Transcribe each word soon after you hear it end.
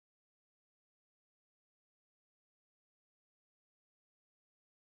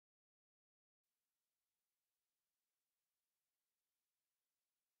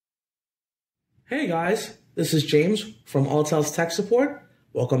Hey guys, this is James from Autel's Tech Support.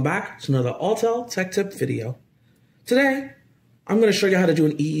 Welcome back to another Autel Tech Tip video. Today, I'm going to show you how to do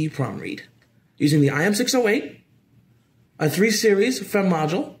an EEPROM read using the IM608, a 3 Series FEM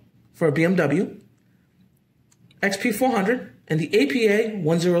module for a BMW, XP400, and the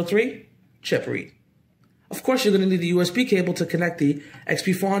APA103 chip read. Of course, you're going to need the USB cable to connect the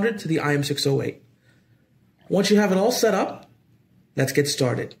XP400 to the IM608. Once you have it all set up, let's get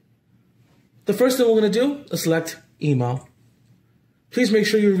started. The first thing we're going to do is select Emo. Please make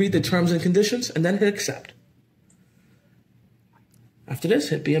sure you read the terms and conditions and then hit accept. After this,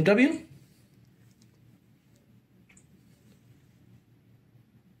 hit BMW.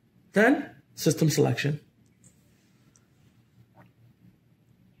 Then system selection.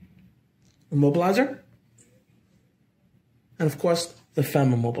 Immobilizer. And of course, the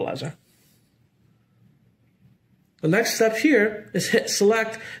FEM immobilizer. The next step here is hit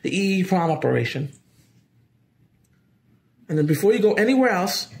select the EEPROM operation. And then before you go anywhere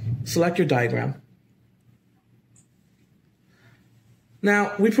else, select your diagram.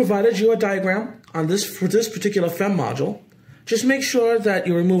 Now, we provided you a diagram on for this particular FEM module. Just make sure that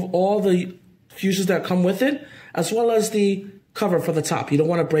you remove all the fuses that come with it, as well as the cover for the top. You don't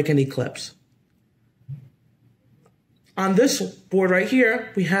want to break any clips. On this board right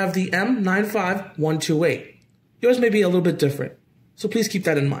here, we have the M95128. Yours may be a little bit different, so please keep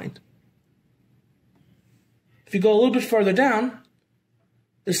that in mind. If you go a little bit further down,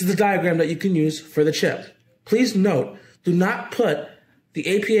 this is the diagram that you can use for the chip. Please note, do not put the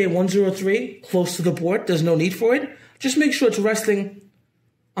APA103 close to the board. There's no need for it. Just make sure it's resting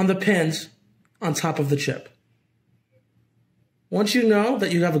on the pins on top of the chip. Once you know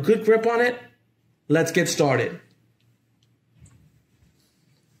that you have a good grip on it, let's get started.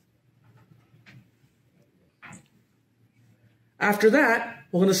 After that,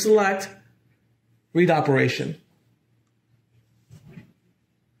 we're going to select read operation.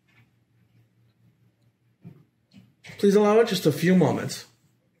 Please allow it just a few moments.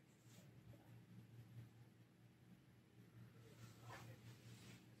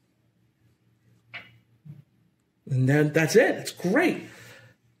 And then that's it. It's great.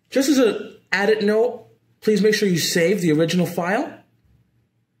 Just as an added note, please make sure you save the original file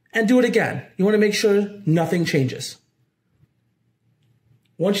and do it again. You want to make sure nothing changes.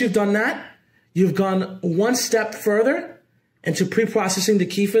 Once you've done that, you've gone one step further into pre-processing the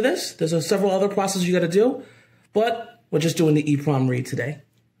key for this. There's several other processes you got to do, but we're just doing the EEPROM read today.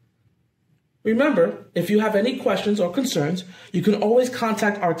 Remember, if you have any questions or concerns, you can always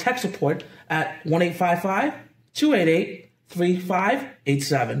contact our tech support at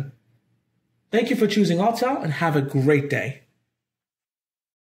 1-855-288-3587. Thank you for choosing Autel and have a great day.